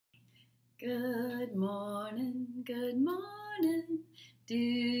Good morning, good morning,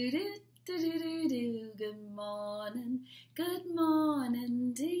 do do do do do do. Good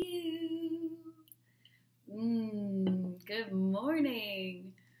morning to you. Good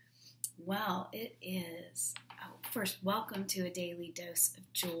morning. Well, it is. First, welcome to a daily dose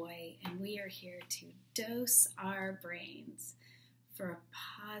of joy, and we are here to dose our brains for a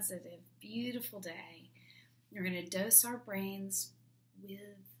positive, beautiful day. We're going to dose our brains with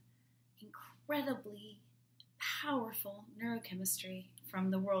incredibly powerful neurochemistry from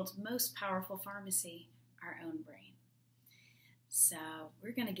the world's most powerful pharmacy, our own brain. So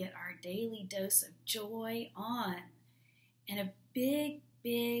we're going to get our daily dose of joy on. And a big,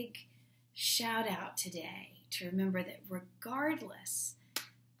 big shout out today to remember that regardless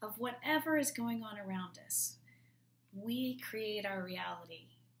of whatever is going on around us, we create our reality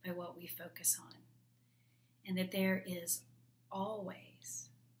by what we focus on. And that there is always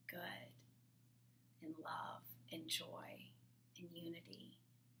good and love and joy and unity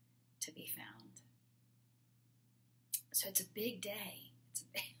to be found. So it's a big day.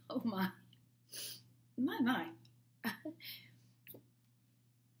 Oh my.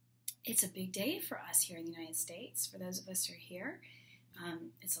 It's a big day for us here in the United States. For those of us who are here,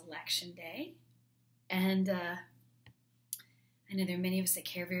 it's election day. And I know there are many of us that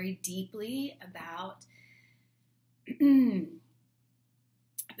care very deeply about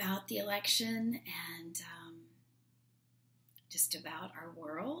the election and just about our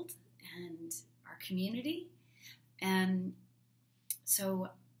world and our community. And so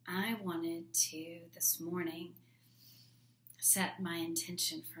I wanted to, this morning, set my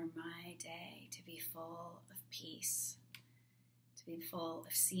intention for my day to be full of peace, to be full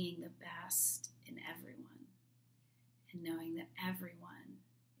of seeing the best in everyone and knowing that everyone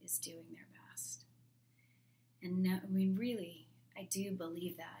is doing their best. And really, I do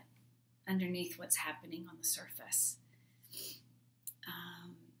believe that underneath what's happening on the surface.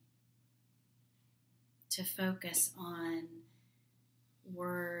 To focus on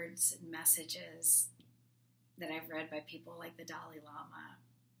words and messages that I've read by people like the Dalai Lama,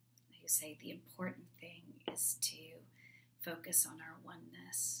 who say the important thing is to focus on our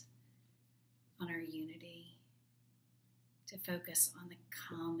oneness, on our unity, to focus on the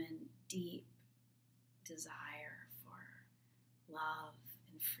common deep desire for love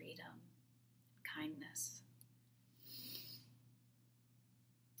and freedom and kindness.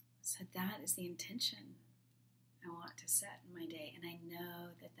 So that is the intention I want to set in my day. And I know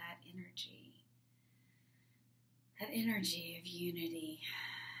that energy of unity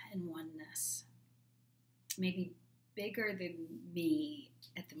and oneness may be bigger than me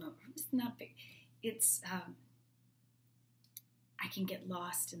at the moment. It's not big. It's, I can get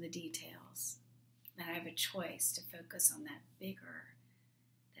lost in the details. And I have a choice to focus on that bigger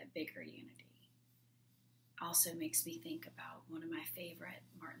unity. Also makes me think about one of my favorite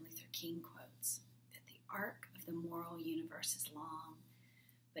Martin Luther King quotes, that the arc of the moral universe is long,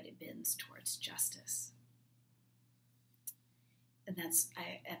 but it bends towards justice. And that's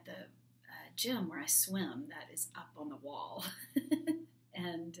at the gym where I swim, that is up on the wall.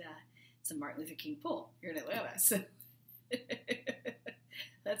 And it's a Martin Luther King pool here in Atlanta. So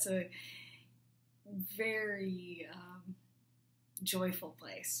that's a very joyful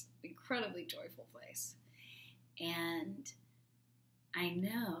place, incredibly joyful place. And I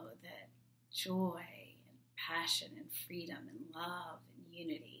know that joy and passion and freedom and love and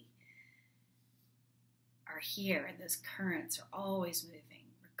unity are here, and those currents are always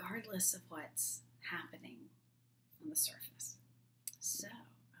moving, regardless of what's happening on the surface. So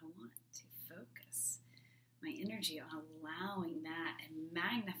I want to focus my energy on allowing that and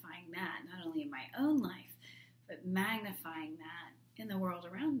magnifying that, not only in my own life, but magnifying that in the world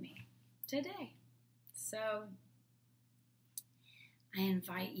around me today. So I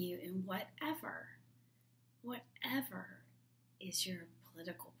invite you, in whatever is your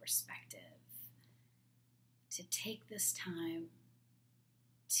political perspective, to take this time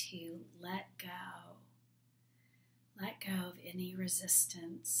to let go of any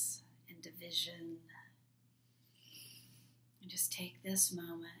resistance and division, and just take this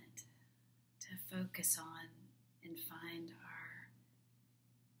moment to focus on and find our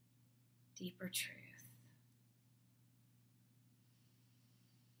deeper truth,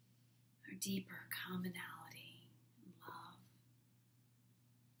 our deeper commonality and love.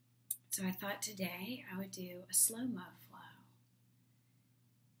 So I thought today I would do a slow-mo flow.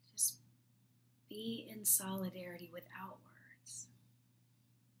 Just be in solidarity without words,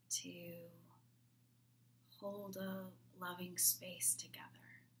 to hold a loving space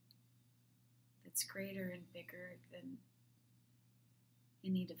together that's greater and bigger than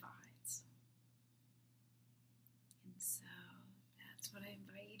any divides.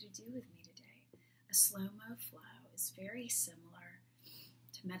 to do with me today. A slow-mo flow is very similar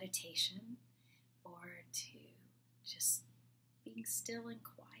to meditation or to just being still and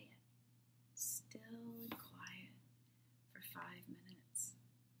quiet for 5 minutes.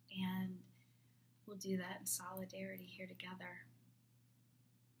 And we'll do that in solidarity here together.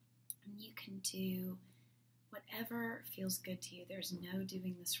 And you can do whatever feels good to you. There's no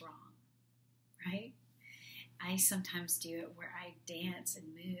doing this wrong, right? I sometimes do it where I dance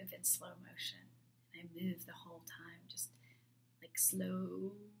and move in slow motion. And I move the whole time, just like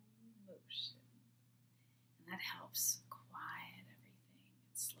slow motion. And that helps quiet everything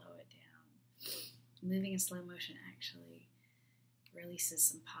and slow it down. Moving in slow motion actually releases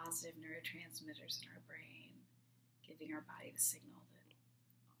some positive neurotransmitters in our brain, giving our body the signal that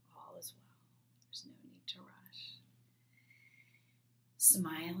all is well. There's no need to rush.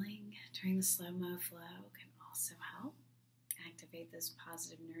 Smiling during the slow-mo flow can also help activate those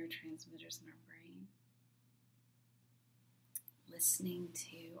positive neurotransmitters in our brain. Listening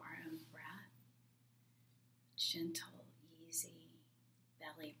to our own breath, gentle, easy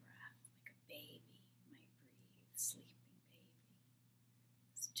belly breath, like a baby might breathe, sleeping baby.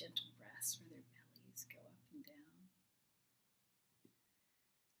 Those gentle breaths where their bellies go up and down.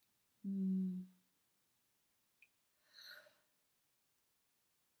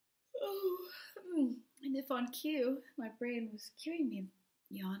 And if on cue, my brain was cueing me,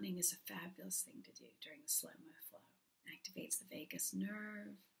 yawning is a fabulous thing to do during the slow-mo flow. Activates the vagus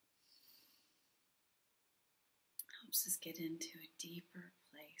nerve, helps us get into a deeper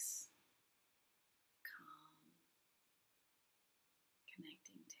place, calm,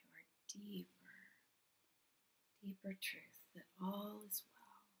 connecting to our deeper truth that all is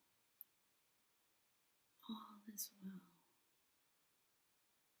well. All is well.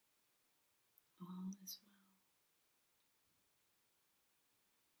 All is well.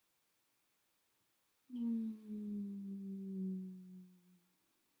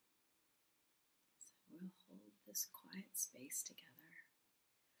 So we'll hold this quiet space together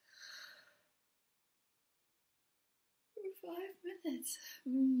for 5 minutes.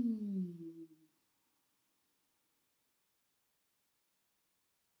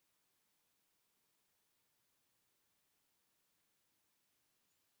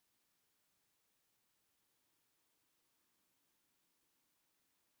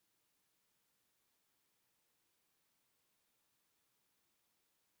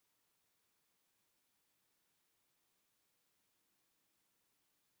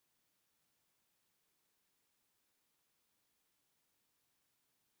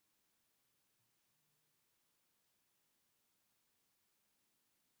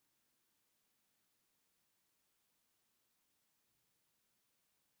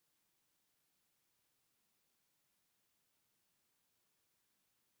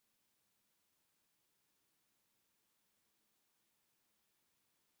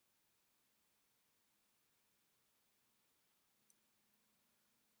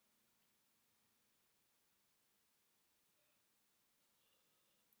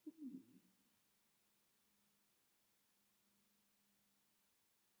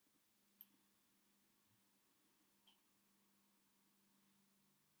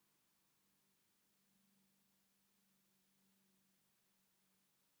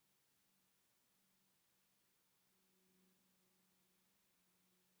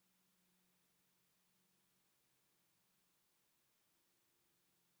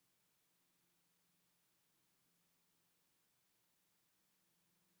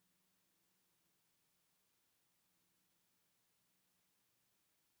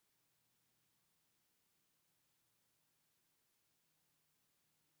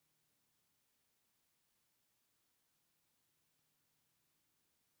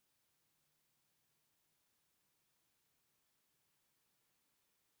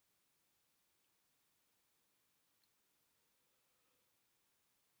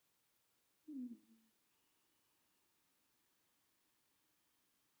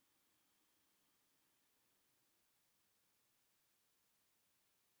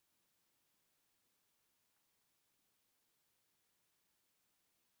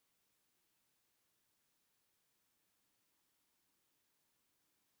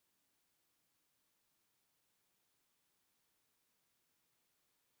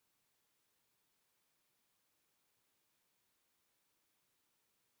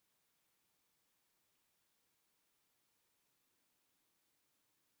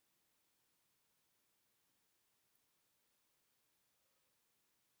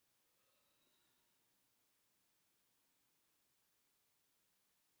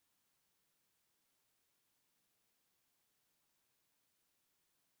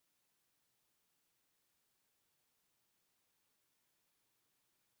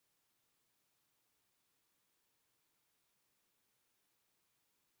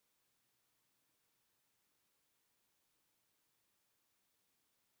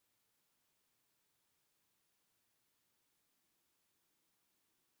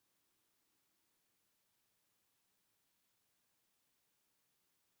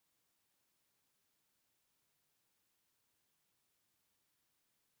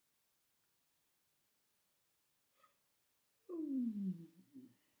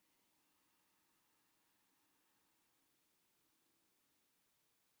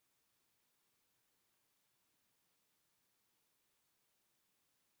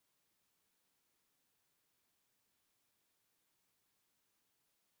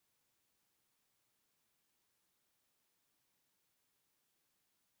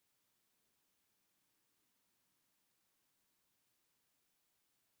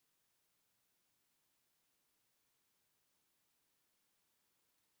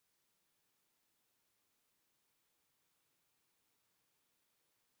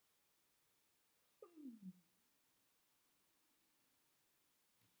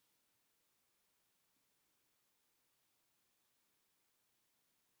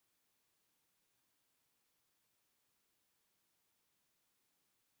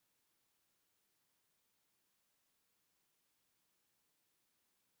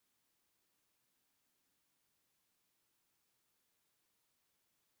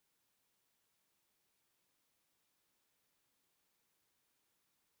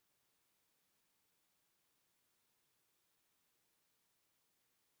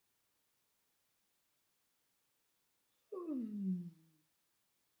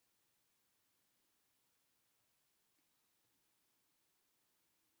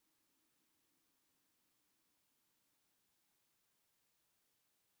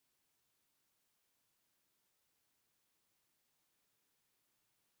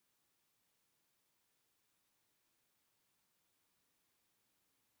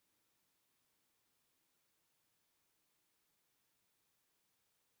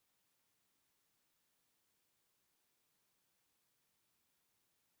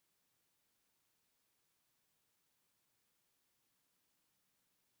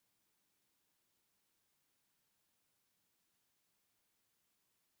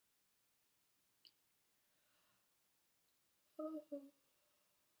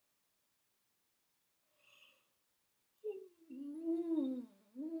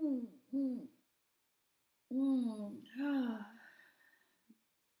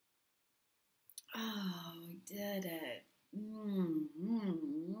 Oh, we did it.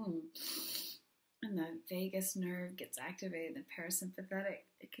 And the vagus nerve gets activated, the parasympathetic.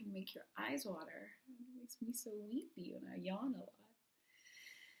 It can make your eyes water. It makes me so weepy when I yawn a lot.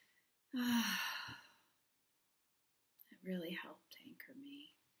 It really helped anchor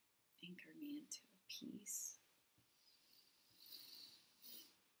me into a peace.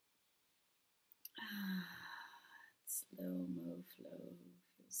 Slow-mo flow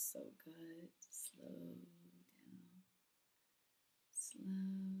feels so good. Slow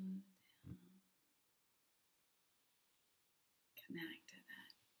down. Connect to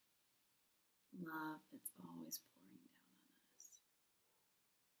that love that's always pouring down on us.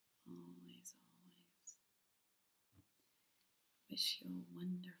 Always, always. Wish you a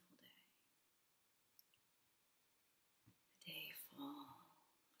wonderful day. A day full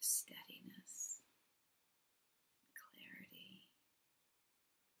of steadiness, clarity,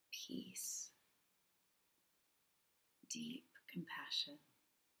 peace, deep compassion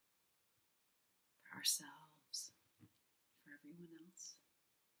for ourselves, for everyone else.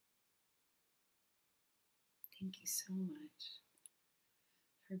 Thank you so much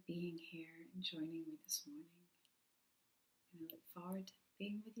for being here and joining me this morning. And I look forward to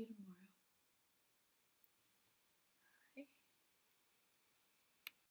being with you tomorrow.